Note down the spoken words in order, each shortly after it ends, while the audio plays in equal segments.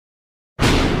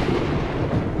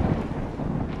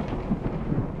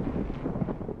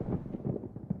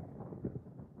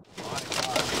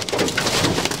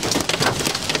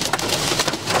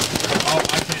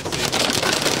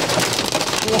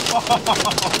Oh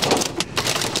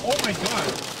my god!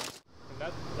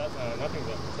 That's nothing's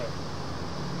up. Sorry.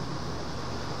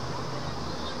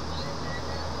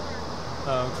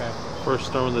 Oh, okay. First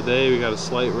storm of the day. We got a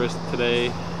slight risk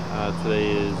today.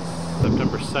 Today is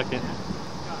September 2nd.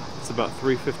 It's about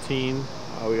 3:15.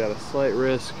 We got a slight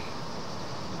risk.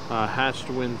 Hatched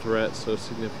wind threat, so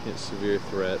significant severe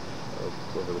threat of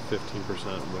over the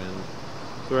 15% wind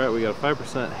threat. We got a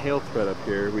 5% hail threat up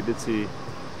here. We did see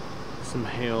some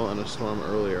hail and a storm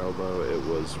earlier, although it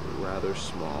was rather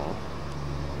small.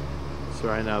 So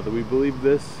right now, we believe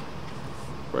this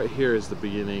right here is the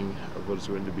beginning of what is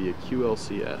going to be a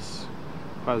QLCS,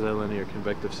 quasi-linear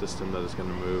convective system that is going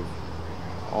to move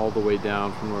all the way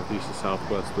down from northeast to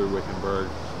southwest through Wickenburg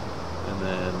and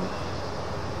then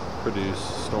produce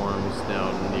storms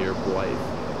down near Blythe.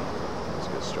 Let's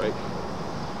get a strike.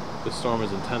 This storm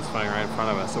is intensifying right in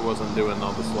front of us. It wasn't doing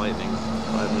all this lightning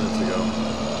 5 minutes ago.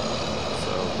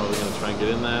 So probably going to try and get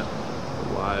in that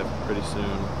live pretty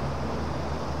soon.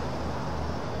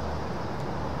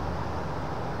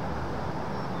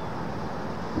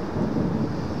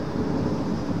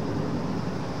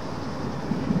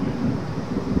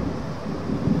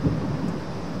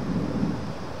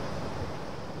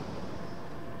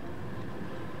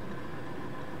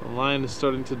 The line is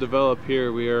starting to develop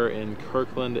here. We are in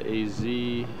Kirkland, AZ.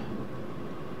 Sitting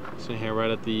here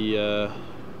right at the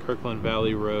Kirkland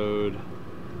Valley Road,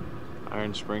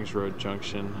 Iron Springs Road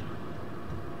junction.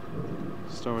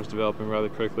 Storm is developing rather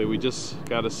quickly. We just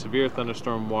got a severe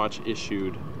thunderstorm watch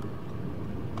issued.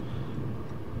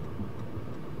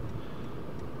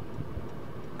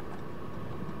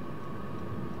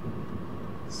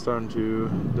 It's starting to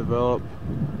develop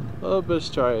a little bit of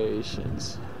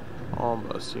striations.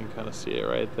 Almost, you can kind of see it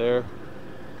right there.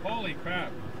 Holy crap.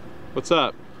 What's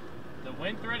up? The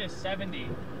wind threat is 70.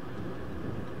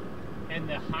 And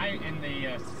the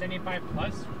 75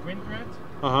 plus wind threat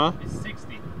is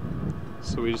 60.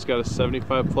 So we just got a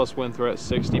 75 plus wind threat,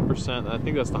 60%. I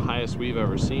think that's the highest we've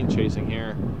ever seen chasing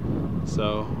here.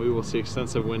 So we will see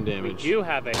extensive wind damage. You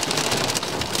have it.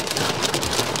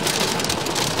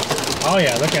 Oh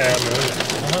yeah, look at it. There you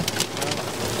go.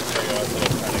 That's what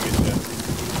I'm trying to get to.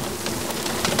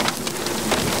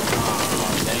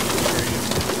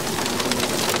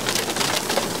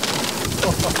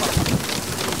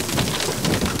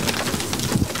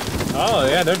 Oh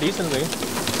yeah, they're decently.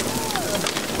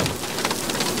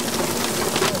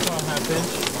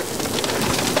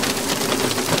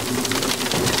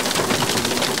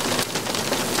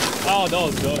 Oh,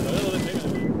 those are a little bit bigger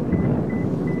than me.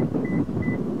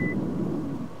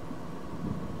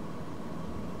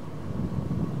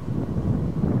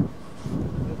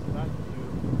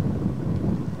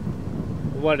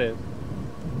 What is?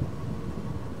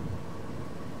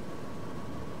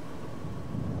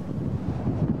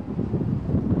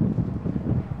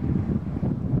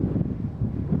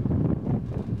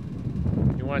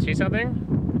 You want to see something?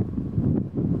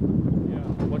 Yeah.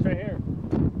 What's right here?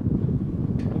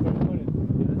 Look where I put it.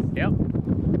 Yes? Yep.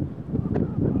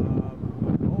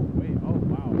 Oh wait. Oh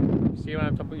wow. See what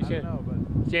I'm talking about? I don't know, but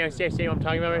see what I'm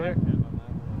talking about right here?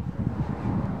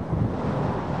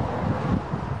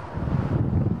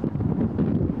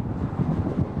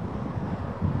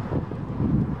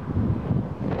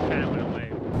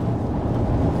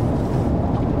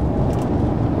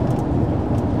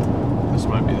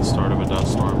 Start of a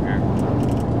dust storm here. I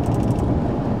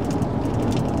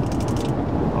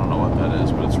don't know what that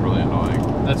is, but it's really annoying.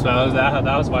 That's why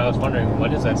that was why I was wondering,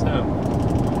 what is that sound?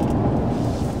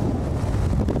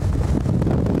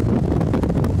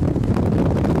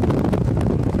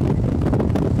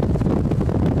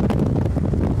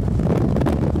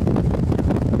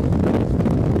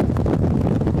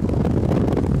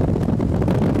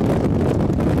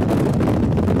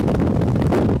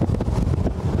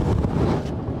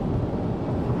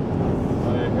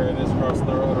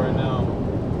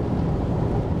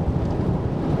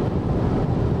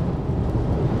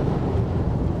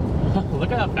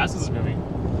 Look at how fast this is moving.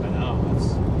 I know,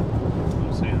 that's what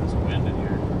I'm saying, there's wind in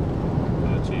here.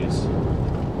 Oh jeez.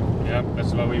 Yep,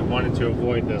 that's what we wanted to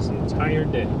avoid this entire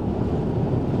day.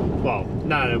 Well,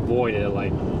 not avoid it,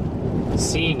 like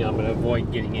seeing them, but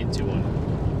avoid getting into one.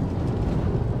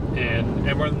 And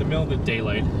we're in the middle of the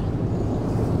daylight.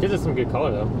 Gives us some good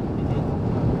color though.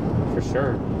 Mm-hmm. For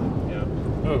sure. Yeah.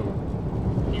 Oh,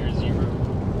 near zero.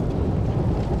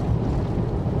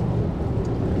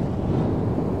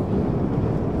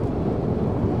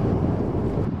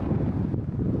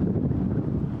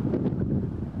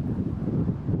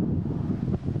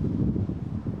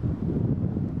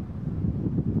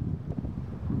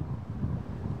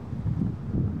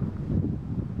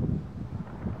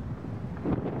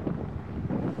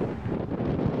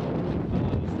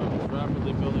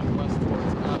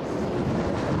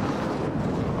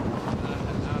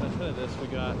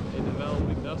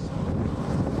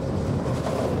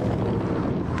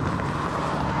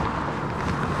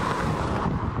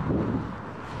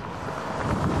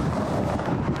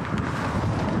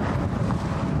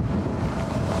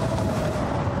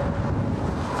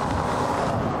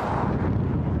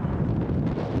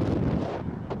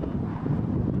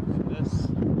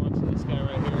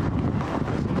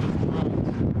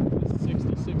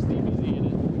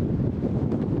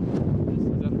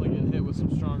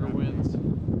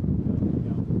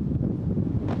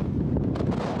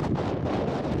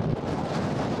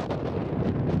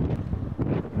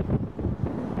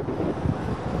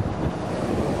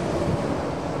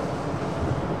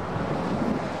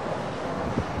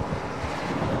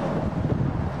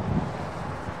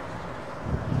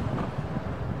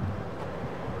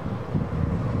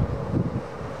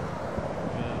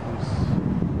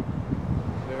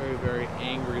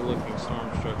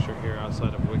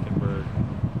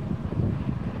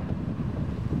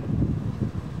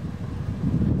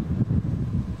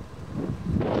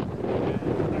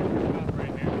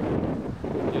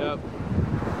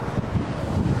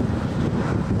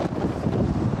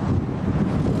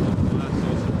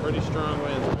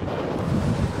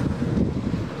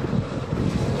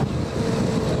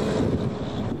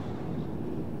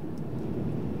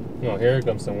 Oh, here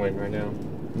comes some wind right now.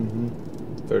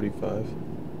 35.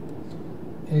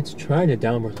 It's trying to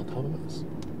downburst on top of us.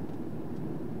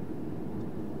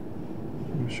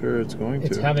 I'm sure it's going to.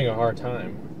 It's having a hard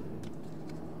time.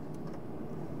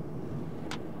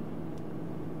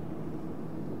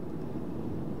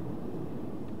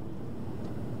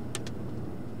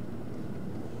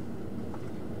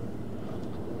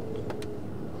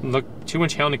 Look,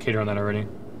 2-inch hail indicator on that already.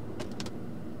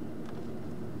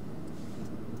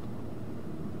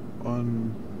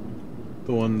 On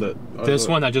the one that... This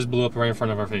one that just blew up right in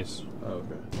front of our face. Oh,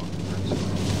 okay.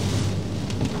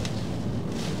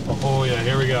 Oh yeah,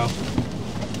 here we go.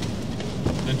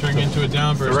 Entering into a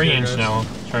downburst. 3-inch now,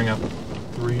 showing up.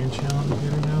 3-inch hail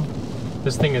indicator now?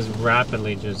 This thing is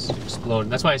rapidly just exploding.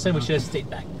 That's why I said we should have stayed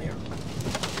back there.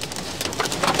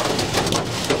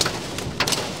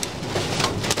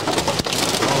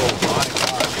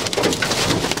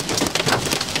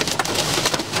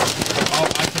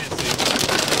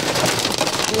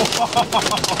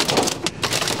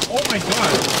 Oh my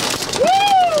god! Woo!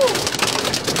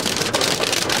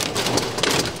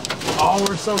 Oh,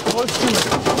 we're so close to it.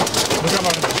 Look at my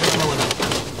window.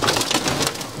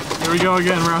 Here we go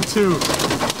again, round 2.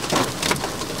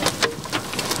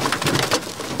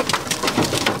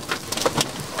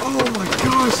 Oh my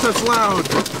gosh, that's loud.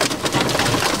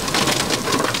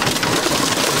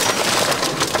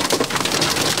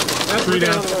 That's 3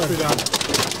 down. 3 down.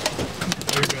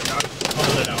 You're good.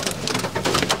 Hold it out.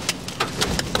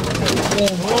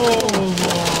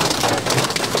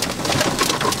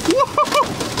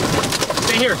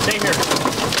 Stay here, stay here.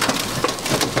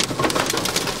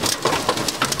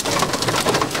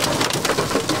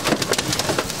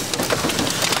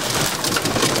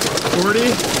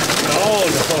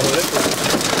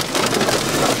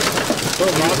 Oh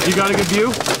no, You got a good view?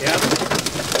 yeah.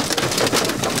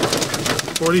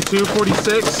 42,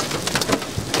 46.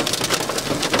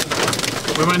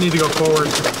 We might need to go forward.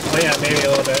 Oh yeah, maybe a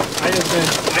little bit. It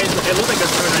looks like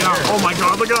it's coming right here. Oh my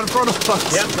god, look out in front of us.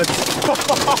 Yep,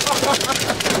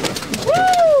 woo!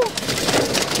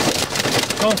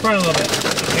 Go in front a little bit.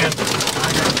 You can.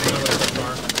 I got to go a little bit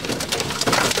far.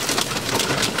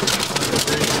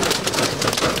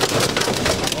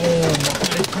 Oh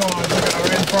my god, look out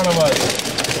right in front of us.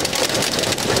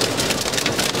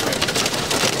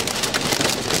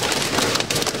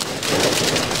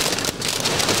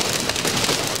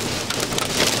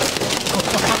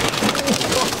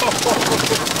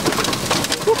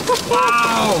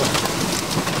 Wow!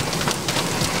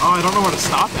 Oh, I don't know where to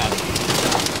stop at.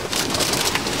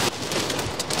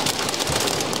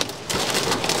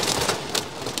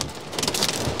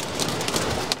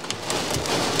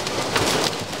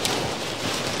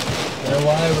 They're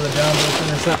live with a downburst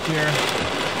intercept here.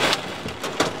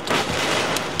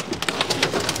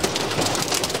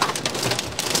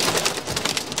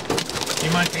 Do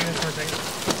you mind taking this for a second?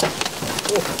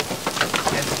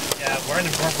 Yeah, we're in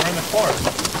the core.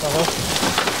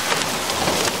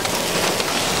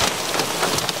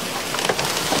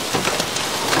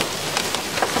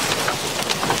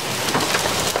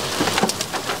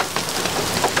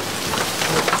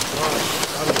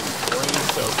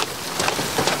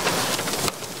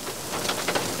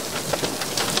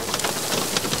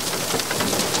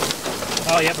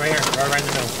 Oh, yep, right here, right in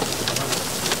the middle.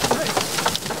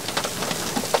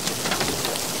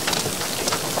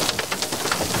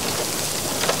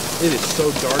 It is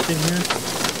so dark in here.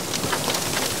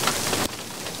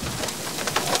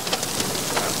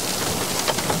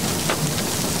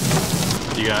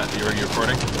 Are you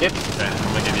recording? Yep. Okay,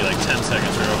 I'm gonna give you like 10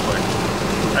 seconds real quick.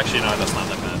 Actually, no, that's not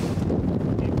that bad.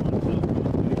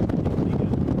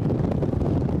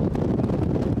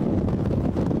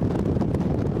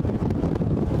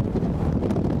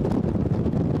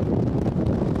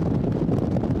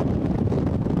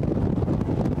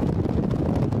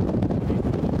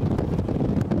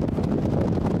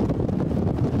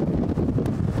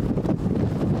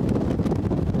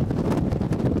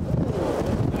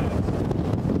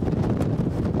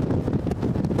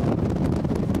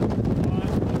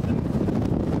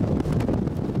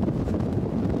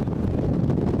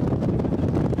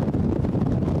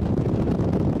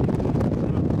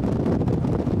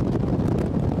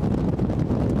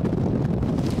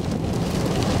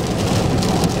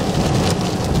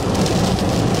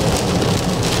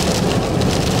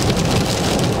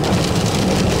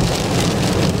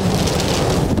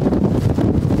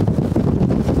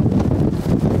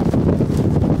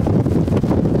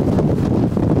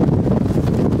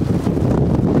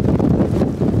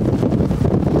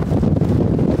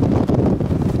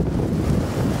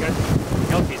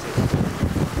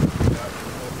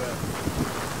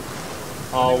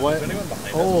 Oh, what? Is anyone behind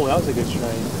us? Oh, that was a good strike.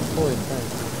 Holy crap.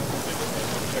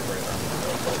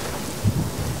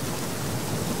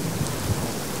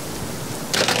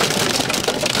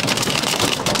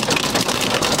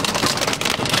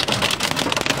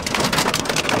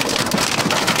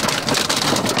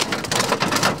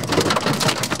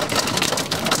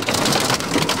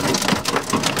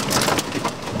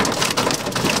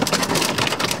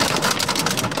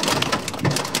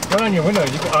 Put on your window.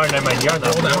 You can, oh, never mind. You're on the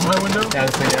Roll down my window? Yeah,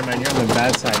 that's like, never mind. You're on the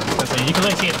bad side. That's like, you can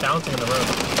like see it bouncing in the road.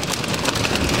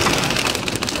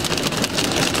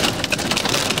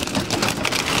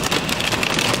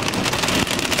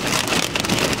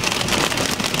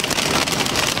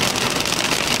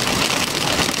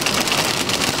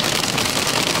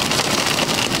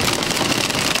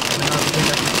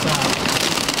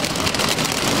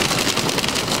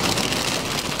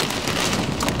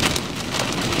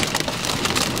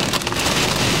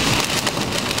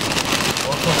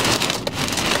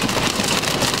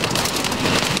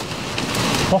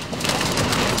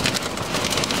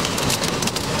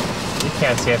 You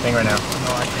can't see a thing right now.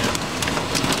 No, I can't.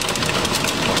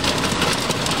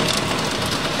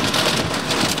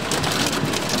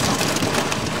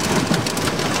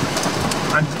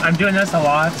 I'm doing this a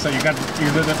lot, so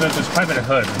there's quite a bit of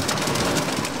hood.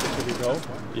 Should we go?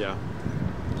 Yeah.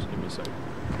 Just give me a second.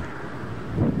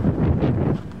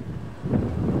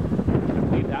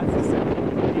 Dude, that's the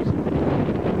second location.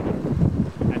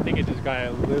 I think it just got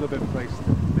a little bit misplaced.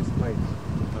 Okay.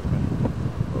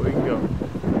 Well, we can go.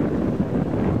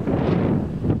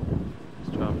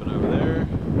 Just dropping over there.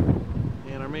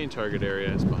 And our main target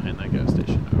area is behind that gas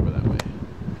station over that way.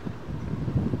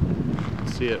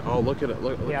 See it? Oh, look at it.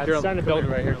 Look, Yeah, here, it's starting to build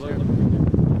right here, look, too.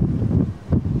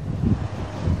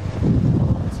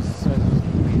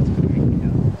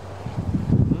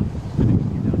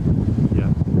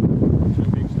 Yeah. Two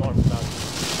big storms about.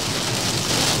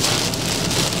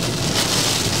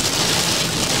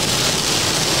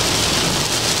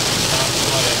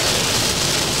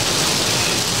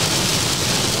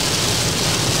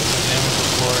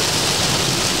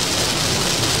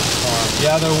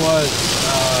 Yeah, there was.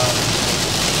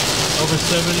 Over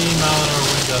 70 mile-an-hour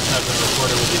wind gusts have been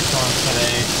reported with these storms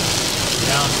today.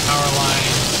 Down power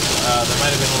lines. There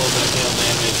might have been a little bit of hail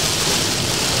damage.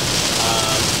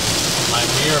 My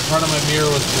mirror, part of my mirror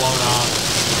was blown off.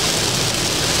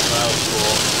 So that was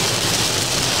cool.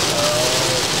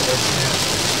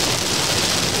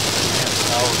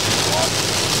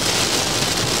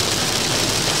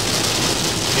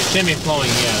 It shouldn't be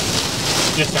flowing yet.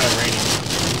 It just started raining.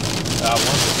 Once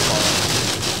it's falling.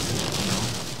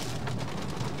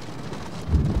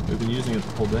 We've been using it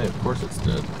the whole day. Of course it's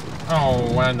dead.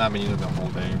 Oh, why not been using it the whole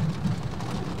day?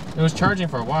 It was charging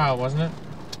for a while, wasn't it?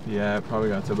 Yeah, it probably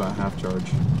got to about half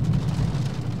charge.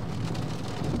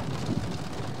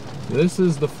 This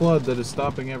is the flood that is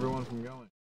stopping everyone from going.